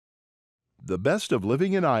The Best of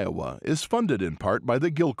Living in Iowa is funded in part by the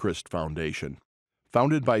Gilchrist Foundation.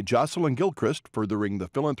 Founded by Jocelyn Gilchrist, furthering the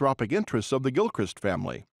philanthropic interests of the Gilchrist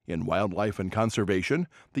family in wildlife and conservation,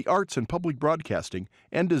 the arts and public broadcasting,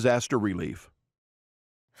 and disaster relief.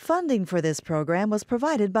 Funding for this program was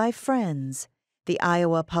provided by Friends, the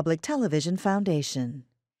Iowa Public Television Foundation.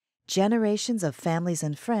 Generations of families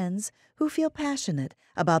and friends who feel passionate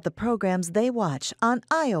about the programs they watch on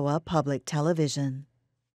Iowa Public Television.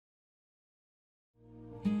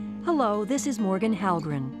 Hello, this is Morgan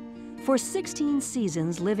Halgren. For 16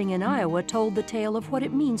 seasons, Living in Iowa told the tale of what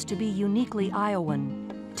it means to be uniquely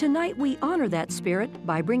Iowan. Tonight, we honor that spirit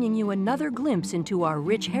by bringing you another glimpse into our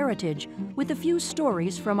rich heritage with a few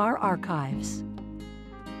stories from our archives.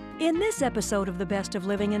 In this episode of The Best of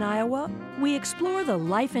Living in Iowa, we explore the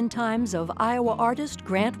life and times of Iowa artist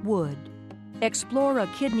Grant Wood, explore a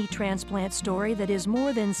kidney transplant story that is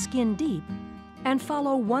more than skin deep, and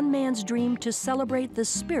follow one man's dream to celebrate the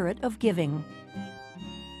spirit of giving.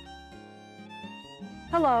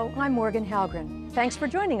 Hello, I'm Morgan Halgren. Thanks for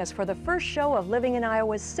joining us for the first show of Living in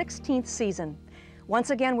Iowa's 16th season. Once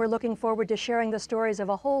again, we're looking forward to sharing the stories of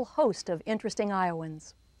a whole host of interesting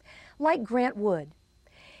Iowans. Like Grant Wood.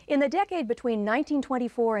 In the decade between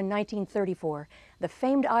 1924 and 1934, the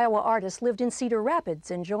famed Iowa artist lived in Cedar Rapids,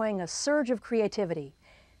 enjoying a surge of creativity.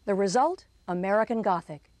 The result? American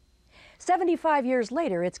Gothic. 75 years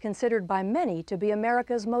later, it's considered by many to be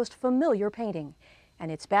America's most familiar painting,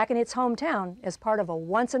 and it's back in its hometown as part of a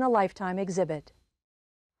once-in-a-lifetime exhibit.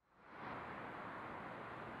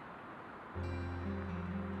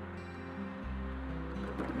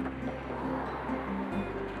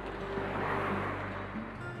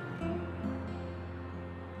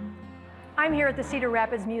 I'm here at the Cedar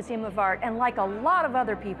Rapids Museum of Art, and like a lot of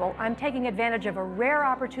other people, I'm taking advantage of a rare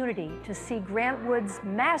opportunity to see Grant Wood's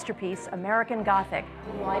masterpiece, American Gothic.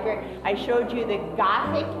 Library. I showed you the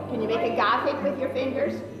Gothic. Can you make a Gothic with your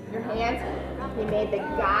fingers, your hands? He made the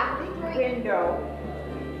Gothic window.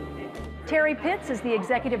 Terry Pitts is the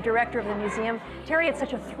executive director of the museum. Terry, it's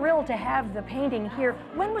such a thrill to have the painting here.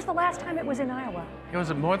 When was the last time it was in Iowa? It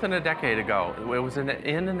was more than a decade ago. It was in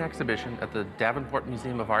an exhibition at the Davenport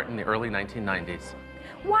Museum of Art in the early 1990s.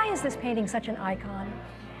 Why is this painting such an icon?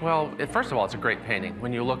 Well, first of all, it's a great painting.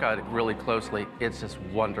 When you look at it really closely, it's just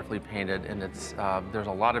wonderfully painted, and there's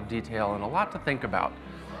a lot of detail and a lot to think about.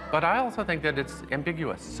 But I also think that it's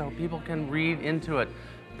ambiguous, so people can read into it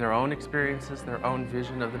their own experiences, their own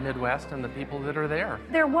vision of the Midwest and the people that are there.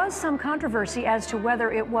 There was some controversy as to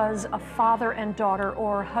whether it was a father and daughter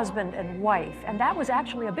or husband and wife, and that was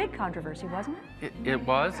actually a big controversy, wasn't it? It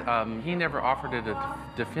was. He never offered it a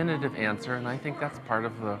definitive answer, and I think that's part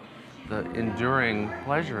of the enduring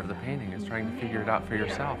pleasure of the painting, is trying to figure it out for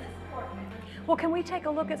yourself. Well, can we take a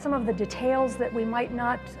look at some of the details that we might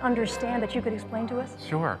not understand that you could explain to us?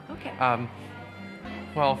 Sure. Okay.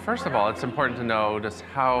 Well, first of all, it's important to notice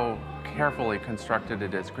how carefully constructed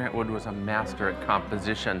it is. Grant Wood was a master at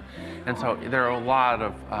composition, and so there are a lot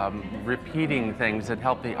of repeating things that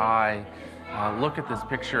help the eye look at this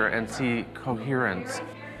picture and see coherence.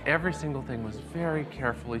 Every single thing was very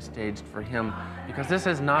carefully staged for him, because this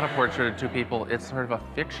is not a portrait of two people, it's sort of a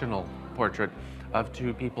fictional portrait of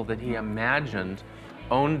two people that he imagined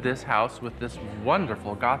owned this house with this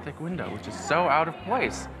wonderful Gothic window, which is so out of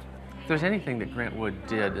place. If there's anything that Grant Wood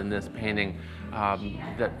did in this painting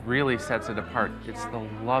that really sets it apart, it's the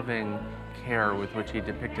loving care with which he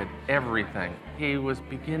depicted everything. He was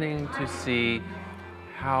beginning to see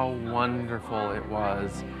how wonderful it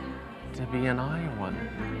was to be an Iowan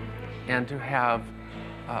and to have,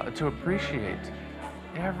 to appreciate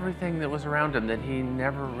everything that was around him that he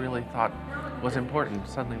never really thought was important,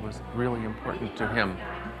 suddenly was really important to him.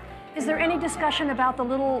 Is there any discussion about the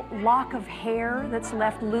little lock of hair that's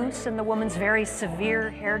left loose in the woman's very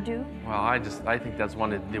severe hairdo? Well, I think that's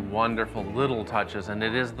one of the wonderful little touches, and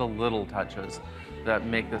it is the little touches that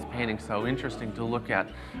make this painting so interesting to look at.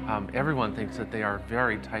 Everyone thinks that they are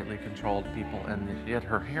very tightly controlled people, and yet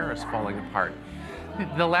her hair is falling apart.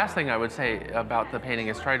 The last thing I would say about the painting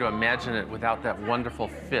is try to imagine it without that wonderful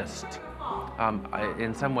fist.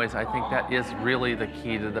 In some ways, I think that is really the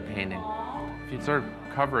key to the painting. If you sort of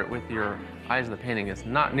cover it with your eyes, the painting is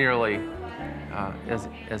not nearly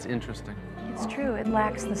as interesting. It's true, it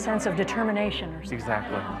lacks the sense of determination or something.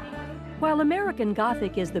 Exactly. While American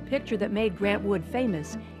Gothic is the picture that made Grant Wood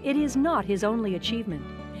famous, it is not his only achievement.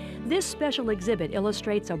 This special exhibit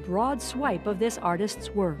illustrates a broad swipe of this artist's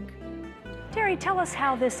work. Terry, tell us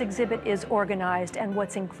how this exhibit is organized and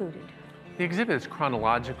what's included. The exhibit is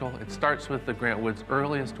chronological. It starts with the Grant Wood's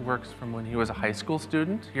earliest works from when he was a high school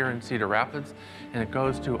student here in Cedar Rapids, and it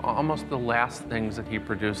goes to almost the last things that he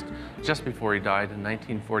produced just before he died in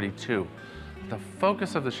 1942. The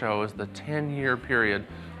focus of the show is the 10-year period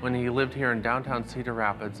when he lived here in downtown Cedar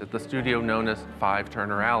Rapids at the studio known as 5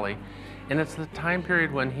 Turner Alley. And it's the time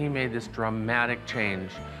period when he made this dramatic change,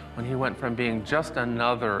 when he went from being just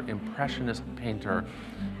another impressionist painter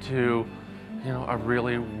to, a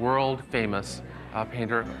really world-famous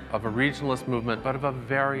painter of a regionalist movement, but of a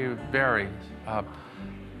very, very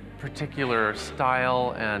particular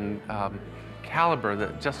style and caliber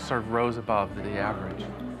that just sort of rose above the average.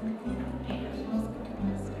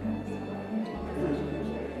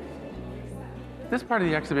 This part of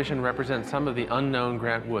the exhibition represents some of the unknown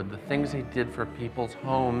Grant Wood, the things he did for people's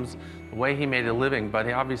homes, the way he made a living, but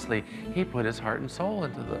he put his heart and soul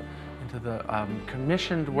into the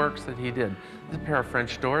commissioned works that he did. This is a pair of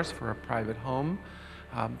French doors for a private home.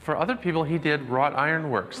 For other people, he did wrought iron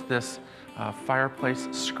works. This fireplace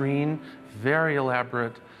screen, very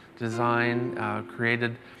elaborate design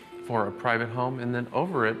created for a private home, and then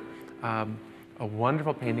over it, a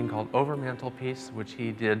wonderful painting called Over Mantelpiece, which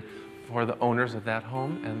he did for the owners of that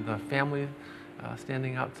home and the family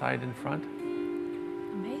standing outside in front.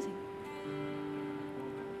 Amazing.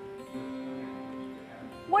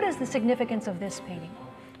 What is the significance of this painting?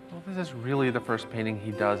 Well, this is really the first painting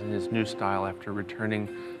he does in his new style after returning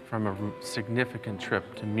from a significant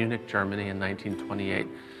trip to Munich, Germany in 1928.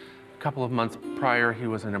 A couple of months prior, he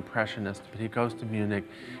was an impressionist, but he goes to Munich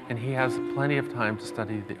and he has plenty of time to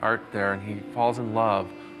study the art there, and he falls in love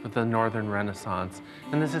with the Northern Renaissance.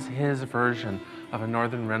 And this is his version of a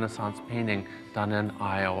Northern Renaissance painting done in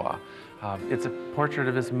Iowa. It's a portrait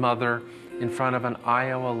of his mother in front of an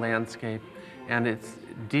Iowa landscape, and its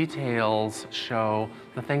details show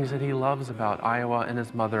the things that he loves about Iowa and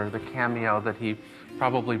his mother, the cameo that he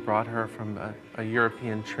probably brought her from a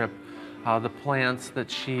European trip, the plants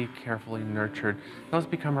that she carefully nurtured. Those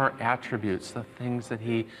become her attributes, the things that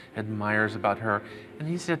he admires about her. And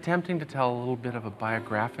he's attempting to tell a little bit of a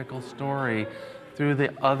biographical story through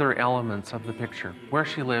the other elements of the picture, where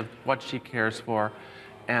she lived, what she cares for,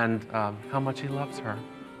 and how much he loves her.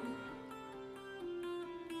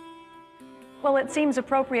 Well, it seems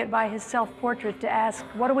appropriate by his self-portrait to ask,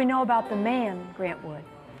 what do we know about the man, Grant Wood?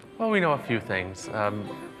 Well, we know a few things.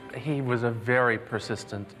 He was a very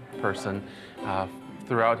persistent person.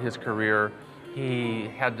 Throughout his career, he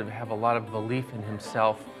had to have a lot of belief in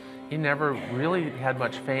himself. He never really had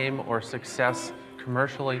much fame or success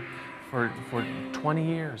commercially for 20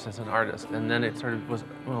 years as an artist, and then it sort of was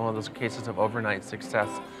one of those cases of overnight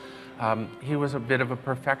success. He was a bit of a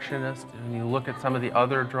perfectionist. When you look at some of the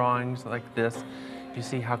other drawings like this, you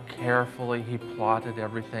see how carefully he plotted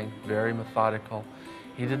everything, very methodical.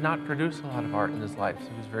 He did not produce a lot of art in his life, so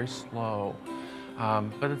he was very slow.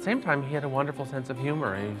 But at the same time, he had a wonderful sense of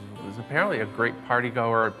humor. He was apparently a great party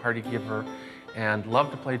goer, a party giver, and loved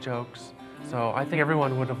to play jokes. So I think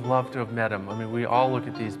everyone would have loved to have met him. I mean, we all look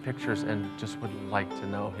at these pictures and just would like to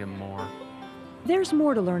know him more. There's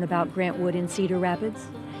more to learn about Grant Wood in Cedar Rapids.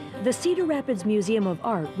 The Cedar Rapids Museum of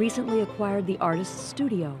Art recently acquired the artist's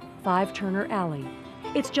studio, 5 Turner Alley.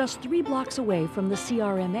 It's just 3 blocks away from the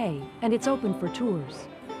CRMA, and it's open for tours.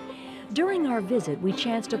 During our visit, we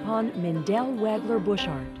chanced upon Mindell Wagler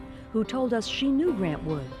Bushart, who told us she knew Grant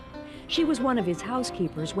Wood. She was one of his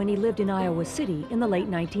housekeepers when he lived in Iowa City in the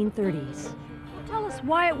late 1930s. Tell us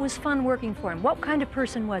why it was fun working for him. What kind of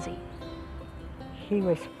person was he? He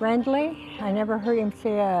was friendly. I never heard him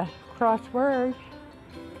say a cross word.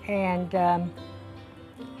 And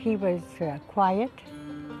he was quiet.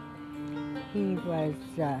 He was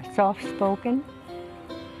soft-spoken,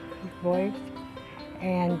 his voice,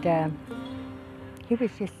 and he was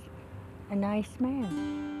just a nice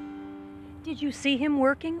man. Did you see him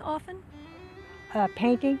working often?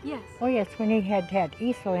 Painting? Yes. Oh yes, when he had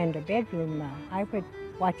easel in the bedroom, I would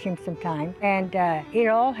watch him sometime, and it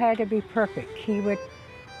all had to be perfect. He would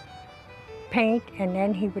paint, and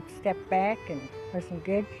then he would step back, and wasn't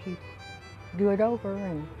good, he'd do it over,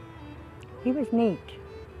 and he was neat.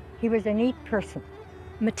 He was a neat person.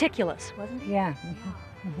 Meticulous, wasn't he? Yeah.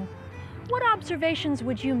 What observations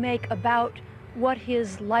would you make about what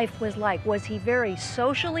his life was like? Was he very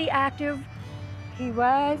socially active? He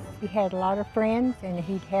was. He had a lot of friends, and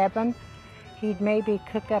he'd have them. He'd maybe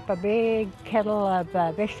cook up a big kettle of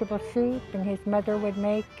vegetable soup, and his mother would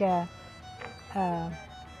make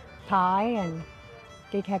pie, and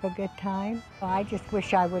they'd have a good time. I just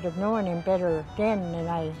wish I would have known him better then than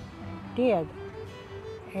I did.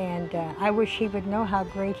 And I wish he would know how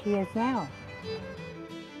great he is now.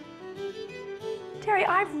 Terry,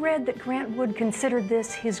 I've read that Grant Wood considered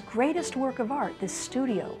this his greatest work of art, this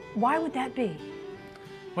studio. Why would that be?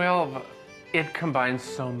 Well, it combines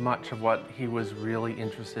so much of what he was really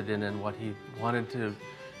interested in and what he wanted to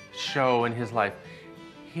show in his life.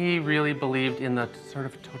 He really believed in the sort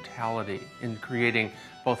of totality, in creating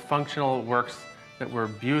both functional works that were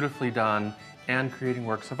beautifully done and creating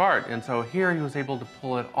works of art. And so here he was able to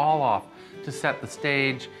pull it all off, to set the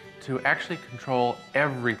stage, to actually control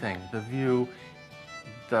everything, the view,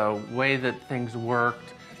 the way that things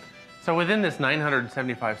worked. So within this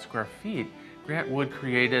 975 square feet, Grant Wood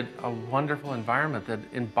created a wonderful environment that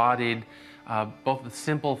embodied both the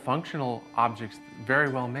simple functional objects, very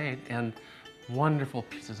well made, and wonderful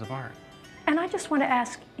pieces of art. And I just want to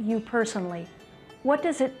ask you personally, what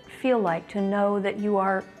does it feel like to know that you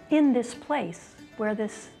are in this place where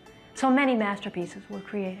so many masterpieces were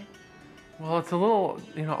created? Well, it's a little,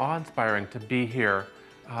 awe-inspiring to be here,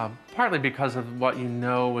 partly because of what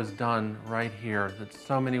was done right here, that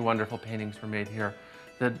so many wonderful paintings were made here,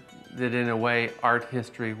 that in a way art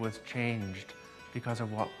history was changed because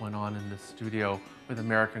of what went on in this studio with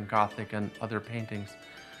American Gothic and other paintings.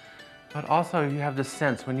 But also you have this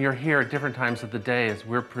sense when you're here at different times of the day, as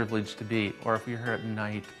we're privileged to be, or if you're here at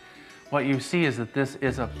night, what you see is that this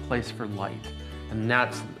is a place for light. And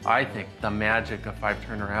that's, I think, the magic of 5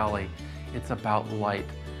 Turner Alley. It's about light.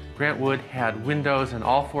 Grant Wood had windows in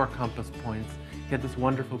all 4 compass points. He had this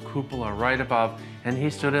wonderful cupola right above, and he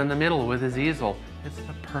stood in the middle with his easel. It's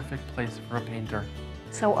the perfect place for a painter.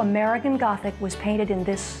 So American Gothic was painted in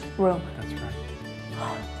this room. That's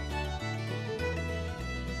right.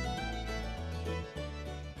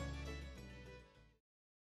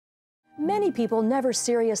 Many people never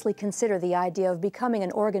seriously consider the idea of becoming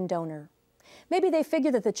an organ donor. Maybe they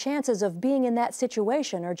figure that the chances of being in that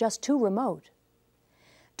situation are just too remote.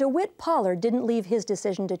 DeWitt Pollard didn't leave his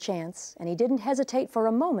decision to chance, and he didn't hesitate for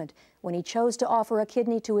a moment when he chose to offer a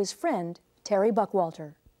kidney to his friend, Terry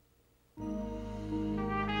Buckwalter.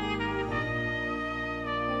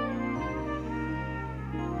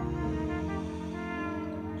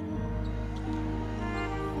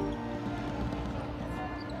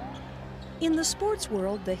 In the sports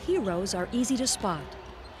world, the heroes are easy to spot.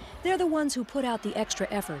 They're the ones who put out the extra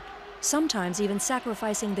effort, sometimes even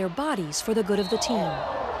sacrificing their bodies for the good of the team.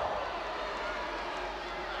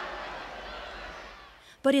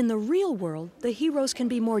 But in the real world, the heroes can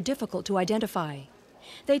be more difficult to identify.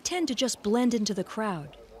 They tend to just blend into the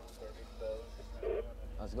crowd.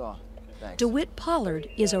 Let's go. Thanks. DeWitt Pollard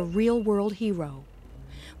is a real-world hero.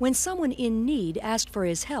 When someone in need asked for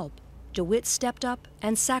his help, DeWitt stepped up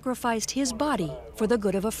and sacrificed his body for the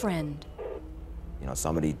good of a friend.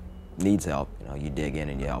 Somebody needs help, you dig in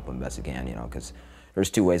and you help them best you can, because there's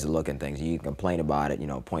 2 ways to look at things. You can complain about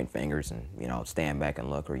it, point fingers and, stand back and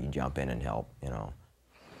look, or you jump in and help,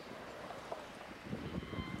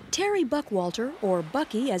 Terry Buckwalter, or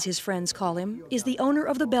Bucky as his friends call him, is the owner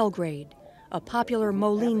of the Belgrade, a popular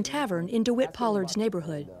Moline tavern in DeWitt Pollard's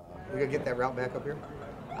neighborhood. We gonna get that route back up here?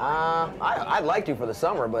 I'd like to for the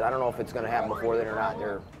summer, but I don't know if it's going to happen before then or not.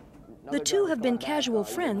 The two have been casual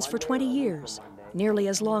friends for 20 years, nearly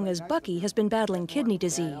as long as Bucky has been battling kidney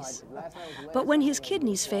disease. But when his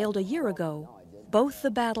kidneys failed a year ago, both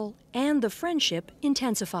the battle and the friendship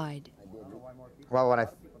intensified. Well, when I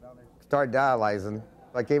started dialyzing,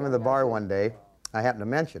 I came in the bar one day, I happened to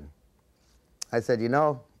mention. I said,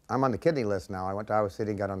 I'm on the kidney list now. I went to Iowa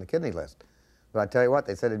City and got on the kidney list. But I tell you what,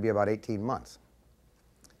 they said it'd be about 18 months.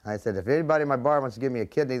 I said, if anybody in my bar wants to give me a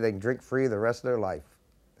kidney, they can drink free the rest of their life.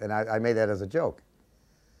 And I made that as a joke.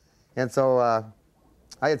 And so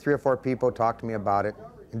I had 3 or 4 people talk to me about it,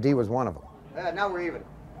 and Dee was one of them. Now we're even.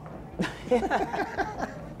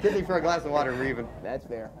 Kidney for a glass of water, we're even. That's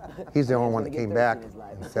fair. He's the only one that came back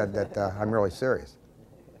and said that I'm really serious.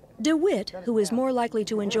 DeWitt, who is more likely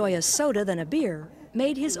to enjoy a soda than a beer,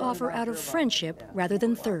 made his offer out of friendship rather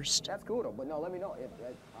than thirst. That's cool, though, but no, let me know.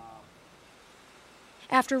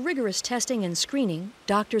 After rigorous testing and screening,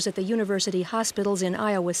 doctors at the university hospitals in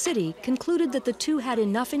Iowa City concluded that the two had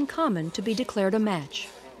enough in common to be declared a match.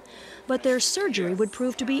 But their surgery would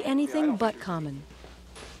prove to be anything but common.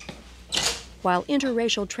 While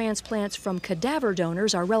interracial transplants from cadaver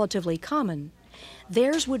donors are relatively common,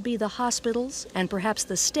 theirs would be the hospital's and perhaps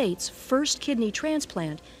the state's first kidney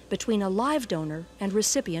transplant between a live donor and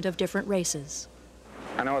recipient of different races.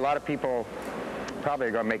 I know a lot of people probably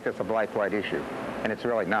are going to make this a black-white issue, and it's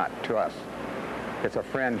really not to us. It's a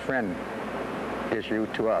friend-friend issue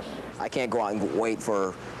to us. I can't go out and wait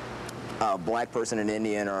for a black person, an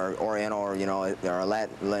Indian or Oriental or or a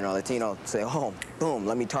Latino to say, oh, boom,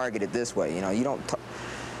 let me target it this way. You don't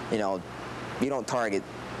target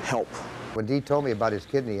help. When Dee told me about his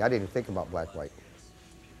kidney, I didn't think about black-white.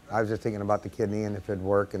 I was just thinking about the kidney and if it'd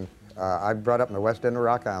work. And I brought up in the west end of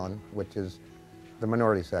Rock Island, which is the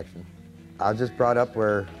minority section. I was just brought up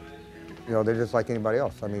where, you know, they're just like anybody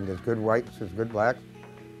else. I mean, there's good whites, there's good blacks.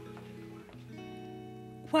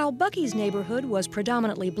 While Bucky's neighborhood was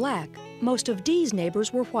predominantly black, most of Dee's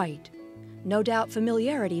neighbors were white. No doubt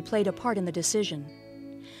familiarity played a part in the decision.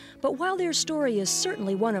 But while their story is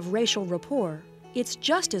certainly one of racial rapport, it's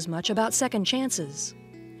just as much about second chances.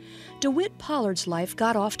 DeWitt Pollard's life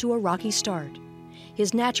got off to a rocky start.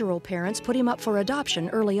 His natural parents put him up for adoption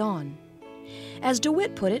early on. As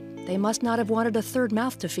DeWitt put it, they must not have wanted a third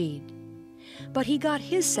mouth to feed. But he got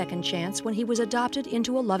his second chance when he was adopted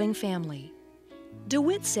into a loving family.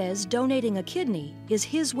 DeWitt says donating a kidney is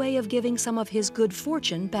his way of giving some of his good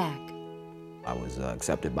fortune back. I was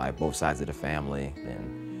accepted by both sides of the family,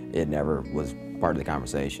 and it never was part of the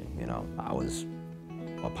conversation. You know, I was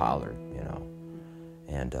a Pollard, you know,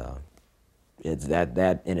 and it's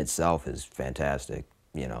that in itself is fantastic.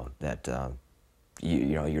 You know that you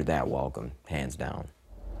know you're that welcome, hands down.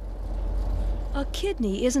 A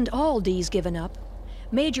kidney isn't all Dee's given up.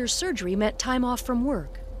 Major surgery meant time off from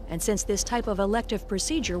work, and since this type of elective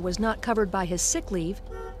procedure was not covered by his sick leave,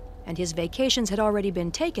 and his vacations had already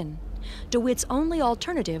been taken, DeWitt's only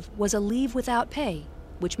alternative was a leave without pay,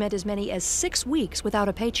 which meant as many as 6 weeks without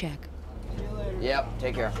a paycheck. Yep,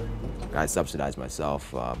 take care. I subsidized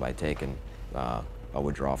myself by taking a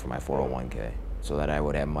withdrawal from my 401k so that I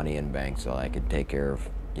would have money in bank so I could take care of,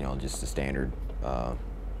 you know, just the standard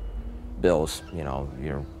bills, you know,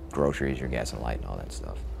 your groceries, your gas and light and all that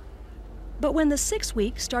stuff. But when the 6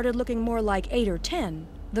 weeks started looking more like 8 or 10,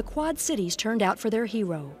 the Quad Cities turned out for their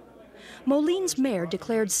hero. Moline's mayor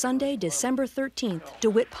declared Sunday, December 13th,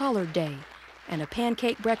 DeWitt Pollard Day, and a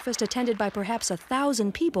pancake breakfast attended by perhaps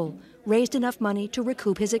 1,000 people raised enough money to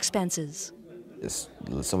recoup his expenses. There's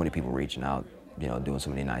so many people reaching out, you know, doing so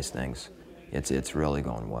many nice things. It's really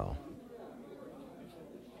going well.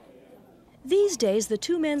 These days, the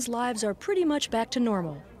two men's lives are pretty much back to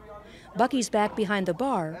normal. Bucky's back behind the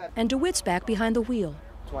bar, and DeWitt's back behind the wheel.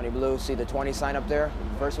 20 blue, see the 20 sign up there?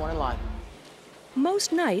 First one in line.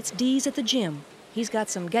 Most nights, Dee's at the gym. He's got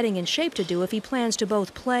some getting in shape to do if he plans to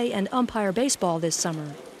both play and umpire baseball this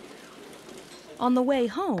summer. On the way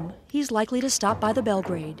home, he's likely to stop by the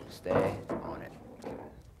Belgrade. Stay on it.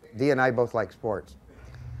 Dee and I both like sports.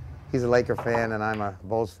 He's a Laker fan and I'm a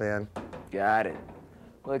Bulls fan. Got it.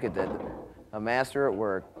 Look at that. A master at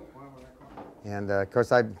work. And of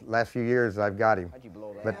course, last few years I've got him.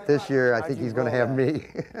 But this year I think he's going to have me.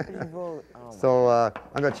 So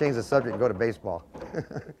I'm going to change the subject and go to baseball.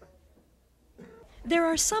 There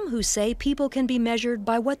are some who say people can be measured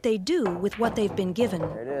by what they do with what they've been given.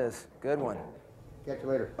 There it is. Good one. Catch you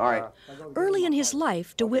later. All right. Early in his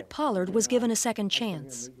life, DeWitt Pollard was given a second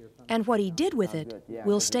chance. And what he did with it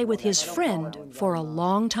will stay with his friend for a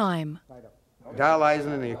long time.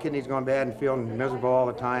 Dialyzing and your kidney's going bad and feeling miserable all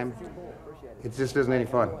the time, it just isn't any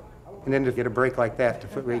fun. And then to get a break like that to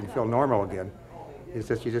where you can feel normal again, it's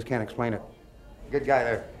just, you just can't explain it. Good guy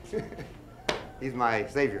there. He's my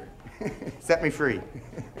savior. Set me free.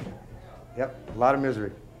 Yep, a lot of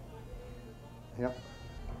misery. Yep.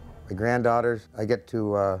 My granddaughters, I get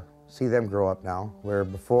to see them grow up now, where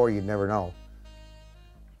before you'd never know.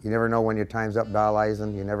 You never know when your time's up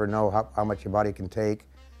dialyzing. You never know how much your body can take.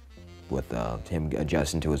 With him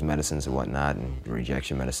adjusting to his medicines and whatnot, and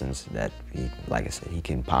rejection medicines, that he, like I said, he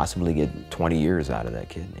can possibly get 20 years out of that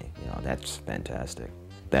kidney. You know, that's fantastic.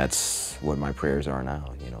 That's what my prayers are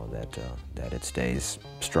now, you know, that it stays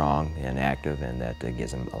strong and active and that it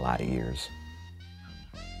gives him a lot of years.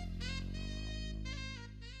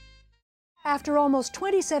 After almost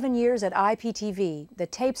 27 years at IPTV, the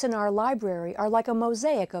tapes in our library are like a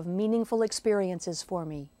mosaic of meaningful experiences for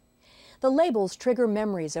me. The labels trigger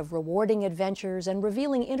memories of rewarding adventures and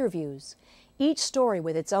revealing interviews, each story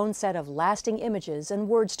with its own set of lasting images and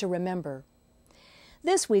words to remember.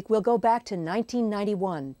 This week we'll go back to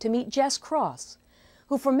 1991 to meet Jess Cross,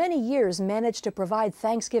 who for many years managed to provide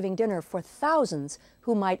Thanksgiving dinner for thousands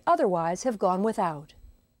who might otherwise have gone without.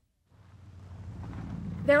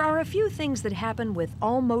 There are a few things that happen with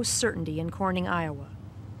almost certainty in Corning, Iowa.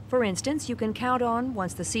 For instance, you can count on,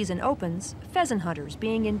 once the season opens, pheasant hunters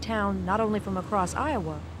being in town not only from across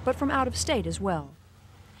Iowa, but from out of state as well.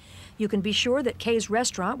 You can be sure that Kay's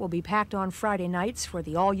restaurant will be packed on Friday nights for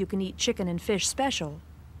the all-you-can-eat chicken and fish special.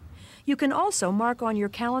 You can also mark on your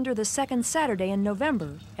calendar the second Saturday in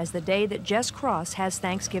November as the day that Jess Cross has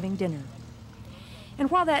Thanksgiving dinner.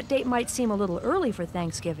 And while that date might seem a little early for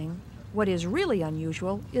Thanksgiving, what is really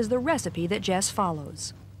unusual is the recipe that Jess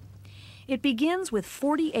follows. It begins with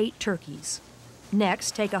 48 turkeys.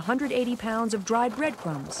 Next, take 180 pounds of dried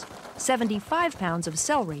breadcrumbs, 75 pounds of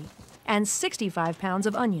celery, and 65 pounds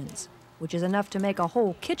of onions, which is enough to make a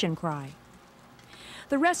whole kitchen cry.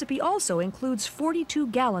 The recipe also includes 42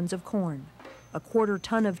 gallons of corn, a quarter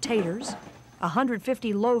ton of taters,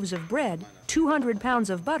 150 loaves of bread, 200 pounds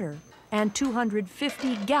of butter, and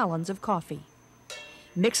 250 gallons of coffee.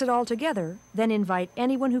 Mix it all together, then invite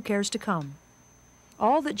anyone who cares to come.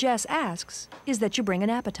 All that Jess asks is that you bring an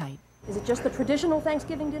appetite. Is it just the traditional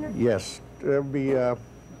Thanksgiving dinner? Yes, there'll be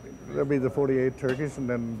the 48 turkeys, and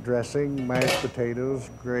then dressing, mashed potatoes,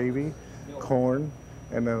 gravy, corn,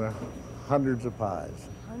 and then hundreds of pies.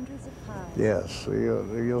 Hundreds of pies. Yes, so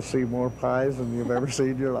you'll see more pies than you've ever seen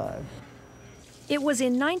in your life. It was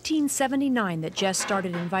in 1979 that Jess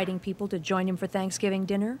started inviting people to join him for Thanksgiving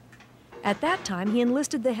dinner. At that time, he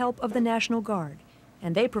enlisted the help of the National Guard,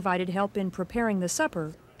 and they provided help in preparing the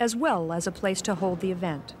supper as well as a place to hold the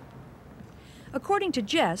event. According to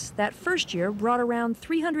Jess, that first year brought around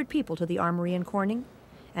 300 people to the Armory in Corning,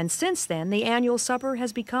 and since then, the annual supper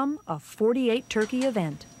has become a 48 turkey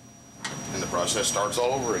event. And the process starts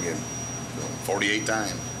all over again, 48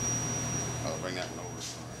 times. I'll bring that one over.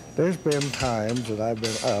 There's been times that I've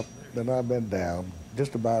been up, then I've been down,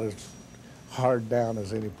 just about as hard down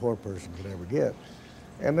as any poor person could ever get.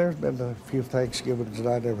 And there's been a few Thanksgivings that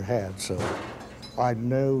I never had, so I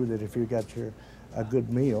know that if you got a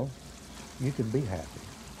good meal, you can be happy.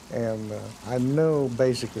 And I know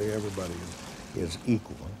basically everybody is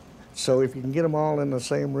equal. So if you can get them all in the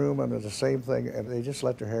same room under the same thing, and they just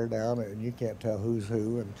let their hair down and you can't tell who's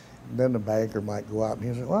who, and then the banker might go out and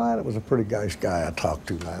he say, well, that was a pretty nice guy I talked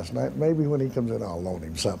to last night. Maybe when he comes in, I'll loan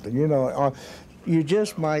him something. You know, you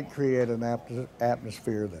just might create an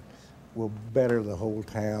atmosphere that will better the whole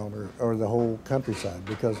town or the whole countryside,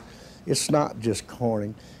 because it's not just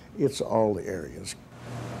Corning, it's all the areas.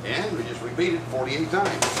 And we just repeat it 48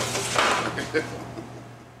 times.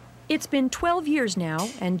 It's been 12 years now,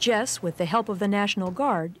 and Jess, with the help of the National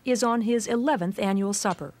Guard, is on his 11th annual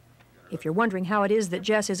supper. If you're wondering how it is that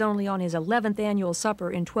Jess is only on his 11th annual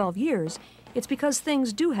supper in 12 years, it's because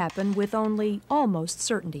things do happen with only almost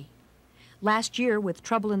certainty. Last year, with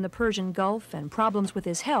trouble in the Persian Gulf and problems with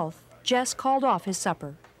his health, Jess called off his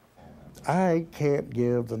supper. I can't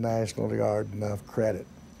give the National Guard enough credit.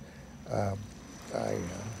 I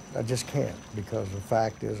just can't, because the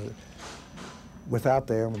fact is that without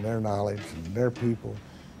them and their knowledge and their people,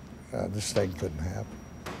 this thing couldn't happen.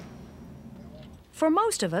 For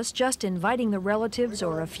most of us, just inviting the relatives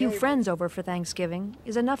or a few friends over for Thanksgiving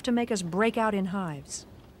is enough to make us break out in hives.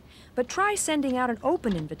 But try sending out an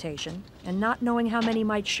open invitation and not knowing how many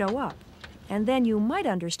might show up, and then you might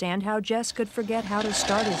understand how Jess could forget how to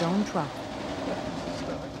start his own truck.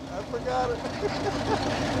 I forgot it.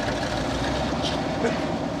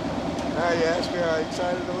 Now you asked me how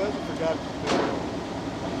excited I was, I forgot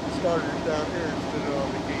the starters down here instead of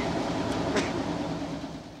on the keys.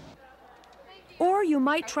 Or you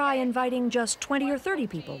might try inviting just 20 or 30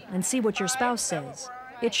 people and see what your spouse says.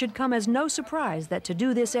 It should come as no surprise that to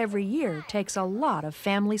do this every year takes a lot of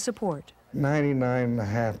family support.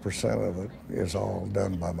 99.5% of it is all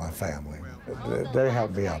done by my family. They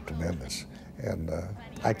help me out tremendous, and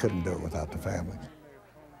I couldn't do it without the family.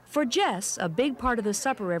 For Jess, a big part of the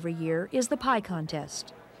supper every year is the pie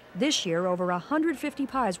contest. This year, over 150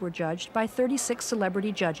 pies were judged by 36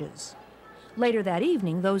 celebrity judges. Later that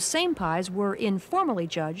evening, those same pies were informally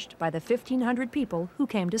judged by the 1,500 people who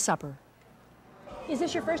came to supper. Is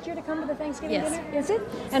this your first year to come to the Thanksgiving Yes. dinner? Is it?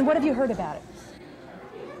 And what have you heard about it?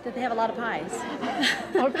 That they have a lot of pies.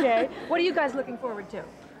 Okay. What are you guys looking forward to?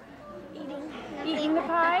 Eating the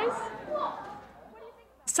pies?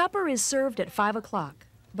 Supper is served at 5 o'clock,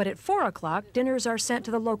 but at 4 o'clock, dinners are sent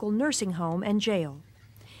to the local nursing home and jail.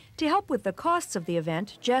 To help with the costs of the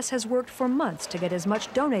event, Jess has worked for months to get as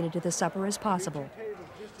much donated to the supper as possible.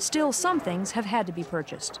 Still, some things have had to be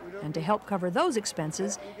purchased, and to help cover those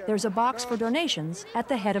expenses, there's a box for donations at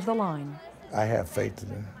the head of the line. I have faith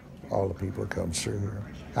in all the people that come through here.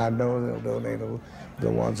 I know they'll donate. The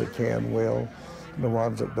ones that can will, the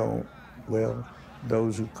ones that don't will.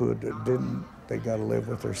 Those who could that didn't, they got to live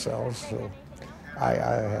with themselves. So I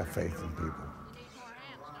have faith in people.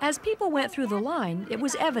 As people went through the line, it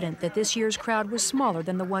was evident that this year's crowd was smaller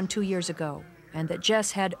than the one 2 years ago, and that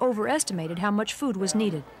Jess had overestimated how much food was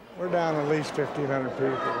needed. We're down at least 1,500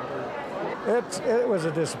 people. It was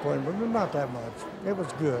a disappointment, but not that much. It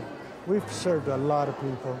was good. We've served a lot of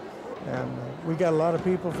people, and we got a lot of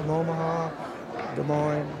people from Omaha, Des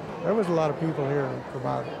Moines. There was a lot of people here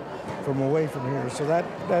from away from here, so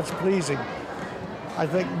that's pleasing. I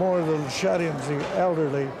think more of the shut-ins, the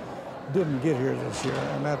elderly, didn't get here this year,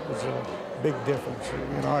 and that was a big difference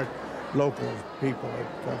in our local people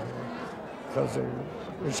that come here, because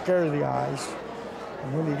they're scared of the ice,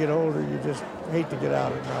 and when you get older, you just hate to get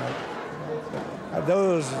out at night.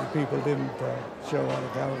 Those people didn't show on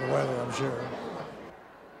account of the weather, I'm sure.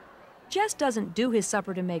 Jess doesn't do his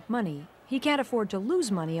supper to make money. He can't afford to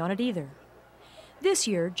lose money on it either. This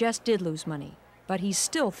year, Jess did lose money, but he's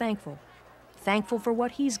still thankful. Thankful for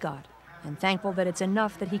what he's got, and thankful that it's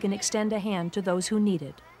enough that he can extend a hand to those who need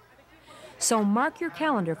it. So mark your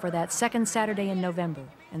calendar for that second Saturday in November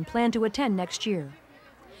and plan to attend next year.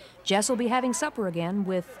 Jess will be having supper again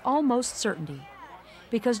with almost certainty,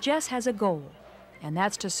 because Jess has a goal, and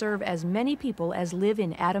that's to serve as many people as live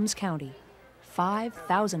in Adams County,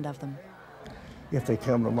 5,000 of them. If they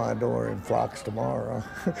come to my door in flocks tomorrow,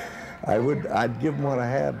 I'd give them what I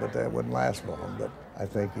had, but that wouldn't last long. But I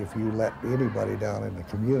think if you let anybody down in the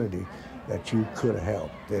community that you could have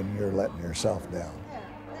helped, then you're letting yourself down.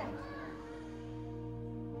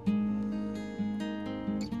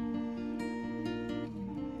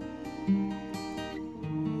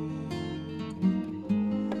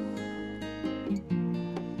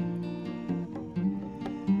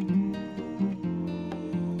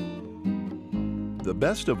 The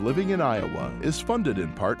Best of Living in Iowa is funded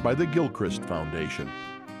in part by the Gilchrist Foundation.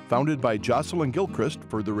 Founded by Jocelyn Gilchrist,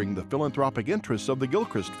 furthering the philanthropic interests of the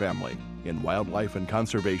Gilchrist family in wildlife and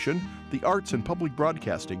conservation, the arts and public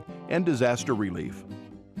broadcasting, and disaster relief.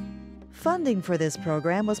 Funding for this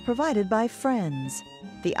program was provided by Friends,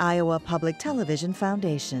 the Iowa Public Television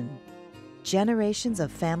Foundation. Generations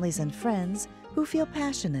of families and friends who feel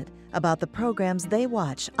passionate about the programs they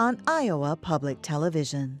watch on Iowa Public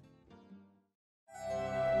Television.